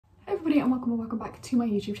everybody and welcome back to my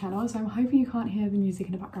YouTube channel. So I'm hoping you can't hear the music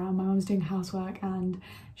in the background. My mum's doing housework and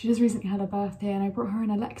she just recently had her birthday and I brought her an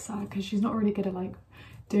Alexa because she's not really good at like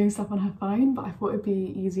doing stuff on her phone, but I thought it'd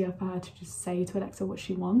be easier for her to just say to Alexa what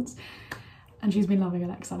she wants. And she's been loving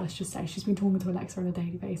Alexa, let's just say. She's been talking to Alexa on a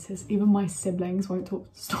daily basis. Even my siblings won't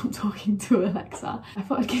stop talking to Alexa. I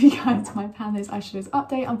thought I'd give you guys my Pan Those Eyeshadows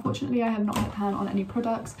update. Unfortunately, I have not hit pan on any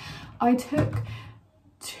products. I took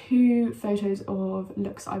 2 photos of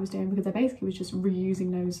looks I was doing because I basically was just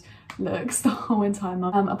reusing those looks the whole entire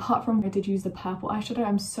month. Apart from I did use the purple eyeshadow.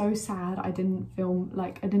 I'm so sad I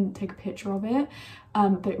didn't take a picture of it,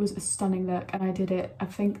 but it was a stunning look and I did it, I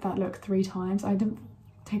think that look 3 times. I didn't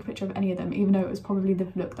take a picture of any of them, even though it was probably the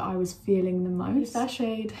look that I was feeling the most. The first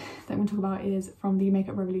shade that I'm going to talk about is from the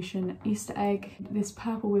Makeup Revolution Easter Egg. This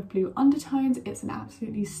purple with blue undertones. It's an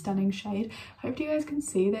absolutely stunning shade. Hopefully you guys can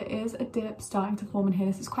see there is a dip starting to form in here.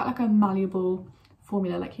 This is quite like a malleable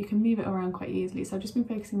formula, like you can move it around quite easily. So I've just been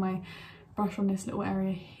focusing my brush on this little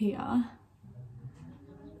area here.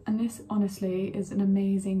 And this honestly is an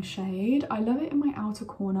amazing shade. I love it in my outer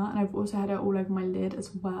corner and I've also had it all over my lid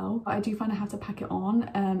as well. But I do find I have to pack it on,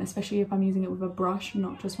 especially if I'm using it with a brush,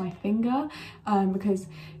 not just my finger, because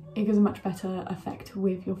it gives a much better effect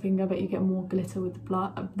with your finger, but you get more glitter with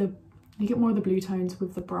you get more of the blue tones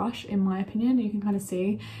with the brush, in my opinion. You can kind of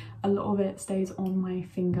see a lot of it stays on my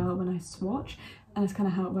finger when I swatch. And that's kind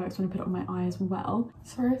of how it works when I put it on my eye as well.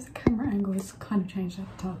 Sorry if the camera angle has kind of changed. I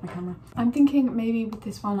have to turn off my camera. I'm thinking maybe with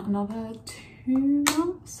this one another 2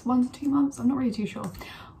 months, 1 to 2 months. I'm not really too sure.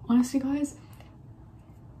 Honestly, guys,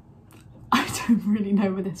 I don't really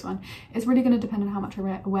know with this one. It's really going to depend on how much I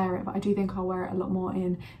wear it, but I do think I'll wear it a lot more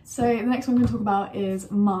in. So the next one I'm going to talk about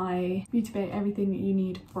is my Beauty Bay Everything You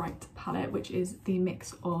Need Bright palette, which is the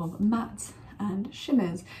mix of matte and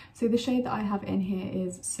shimmers. So the shade that I have in here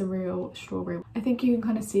is Surreal Strawberry. I think you can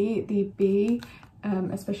kind of see the B,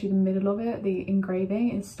 especially the middle of it, the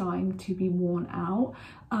engraving is starting to be worn out.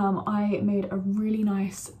 I made a really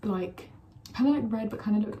nice, like, kind of like red but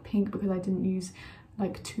kind of looked pink because I didn't use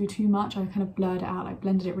like too much. I kind of blurred it out, like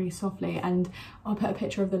blended it really softly, and I'll put a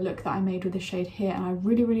picture of the look that I made with this shade here. And I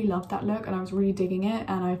really loved that look and I was really digging it,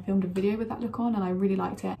 and I filmed a video with that look on and I really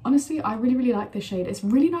liked it. Honestly, I really like this shade. It's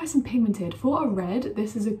really nice and pigmented. For a red,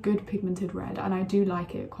 this is a good pigmented red and I do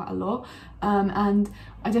like it quite a lot. And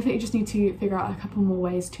I definitely just need to figure out a couple more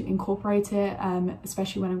ways to incorporate it,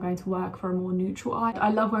 especially when I'm going to work for a more neutral eye. I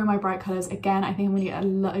love wearing my bright colours. Again, I think I'm going to get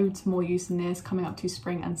loads more use in this coming up to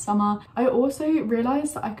spring and summer. I also realised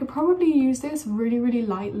that I could probably use this really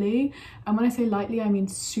lightly, and when I say lightly I mean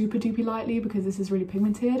super duper lightly because this is really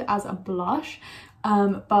pigmented, as a blush.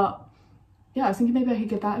 But yeah, I was thinking maybe I could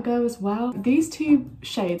give that a go as well. These 2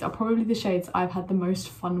 shades are probably the shades I've had the most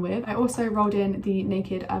fun with. I also rolled in the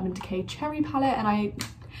Naked Urban Decay Cherry palette and I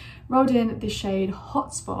rolled in the shade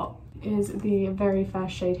Hotspot. Is the very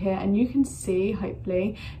first shade here, and you can see,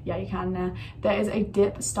 hopefully, yeah you can there is a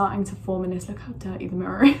dip starting to form in this. Look how dirty the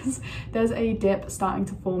mirror is. There's a dip starting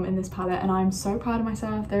to form in this palette and I'm so proud of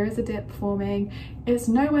myself. There is a dip forming. It's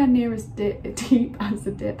nowhere near as deep as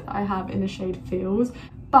the dip that I have in the shade Feels,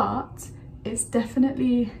 but it's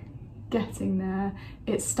definitely getting there.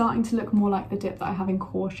 It's starting to look more like the dip that I have in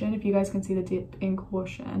Caution. If you guys can see the dip in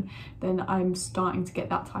Caution, then I'm starting to get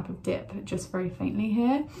that type of dip just very faintly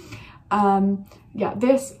here. Yeah,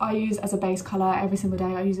 this I use as a base colour every single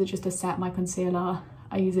day. I use it just to set my concealer.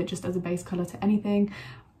 I use it just as a base colour to anything.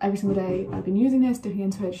 Every single day I've been using this, dipping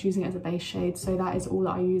into it, just using it as a base shade. So that is all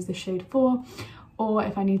that I use this shade for. Or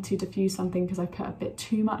if I need to diffuse something because I put a bit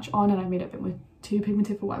too much on and I made it a bit more too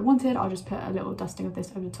pigmented for what I wanted, I'll just put a little dusting of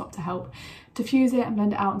this over the top to help diffuse it and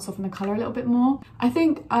blend it out and soften the colour a little bit more. I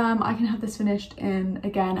think I can have this finished in,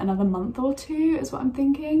 again, another month or 2 is what I'm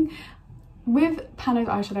thinking. With Pan Those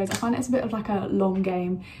Eyeshadows, I find it's a bit of like a long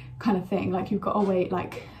game kind of thing. Like you've got to wait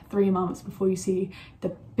like 3 months before you see the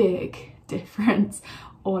big difference,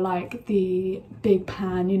 or like the big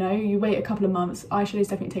pan, you know, you wait a couple of months. Eyeshadows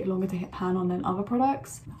definitely take longer to hit pan on than other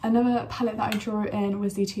products. Another palette that I drew in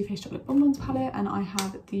was the Too Faced Chocolate Bonbons palette, and I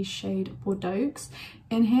have the shade Bordeaux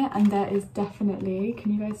in here, and there is definitely,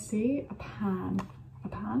 can you guys see,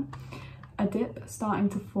 a dip starting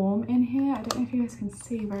to form in here. I don't know if you guys can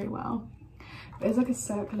see very well. It's like a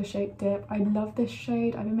circular shaped dip. I love this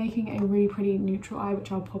shade. I've been making a really pretty neutral eye,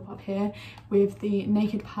 which I'll pop up here, with the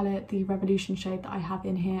Naked palette, the Revolution shade that I have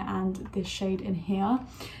in here, and this shade in here.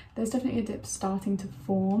 There's definitely a dip starting to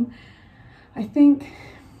form. I think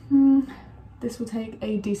this will take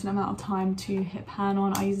a decent amount of time to hit pan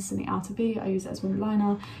on. I use this in the outer V, I use it as wing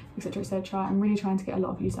liner, etc, etc. I'm really trying to get a lot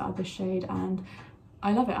of use out of this shade, and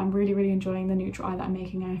I love it. I'm really enjoying the neutral eye that I'm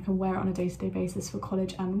making, and I can wear it on a day-to-day basis for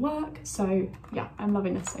college and work. So yeah, I'm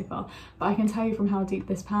loving this so far. But I can tell you from how deep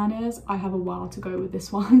this pan is, I have a while to go with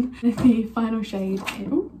this one. The final shade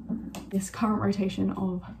in this current rotation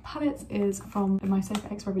of palettes is from my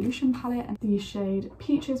Sofa X Revolution palette, and the shade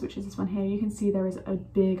Peaches, which is this one here. You can see there is a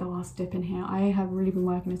big ass dip in here. I have really been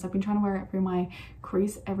working this. I've been trying to wear it through my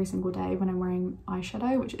crease every single day when I'm wearing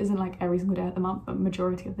eyeshadow, which isn't like every single day of the month, but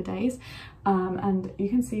majority of the days. And you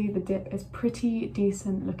can see the dip is pretty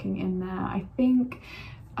decent looking in there. I think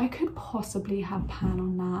I could possibly have pan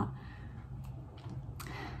on that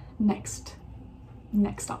next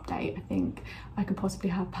update. I think I could possibly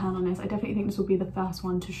have pan on this. I definitely think this will be the first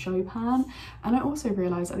one to show pan. And I also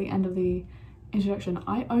realized at the end of the introduction,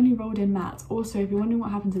 I only rolled in mattes. Also, if you're wondering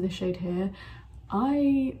what happened to this shade here,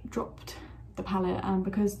 I dropped the palette, and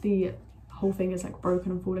because the whole thing is like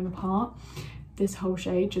broken and falling apart, this whole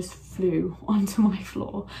shade just flew onto my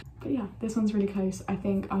floor. But yeah, this one's really close. I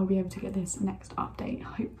think I'll be able to get this next update,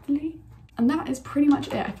 hopefully. And that is pretty much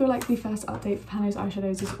it. I feel like the first update for Pano's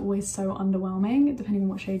eyeshadows is always so underwhelming, depending on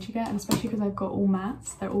what shade you get, and especially because I've got all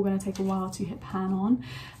mattes, they're all going to take a while to hit pan on,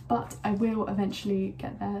 but I will eventually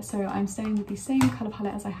get there. So I'm staying with the same colour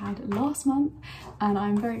palette as I had last month, and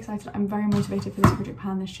I'm very excited. I'm very motivated for this project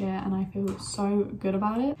pan this year, and I feel so good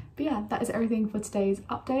about it. But yeah, that is everything for today's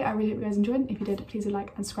update. I really hope you guys enjoyed. If you did, please do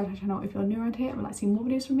like and subscribe to the channel if you're new around here and would like to see more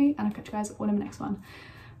videos from me, and I'll catch you guys all in the next one.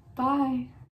 Bye!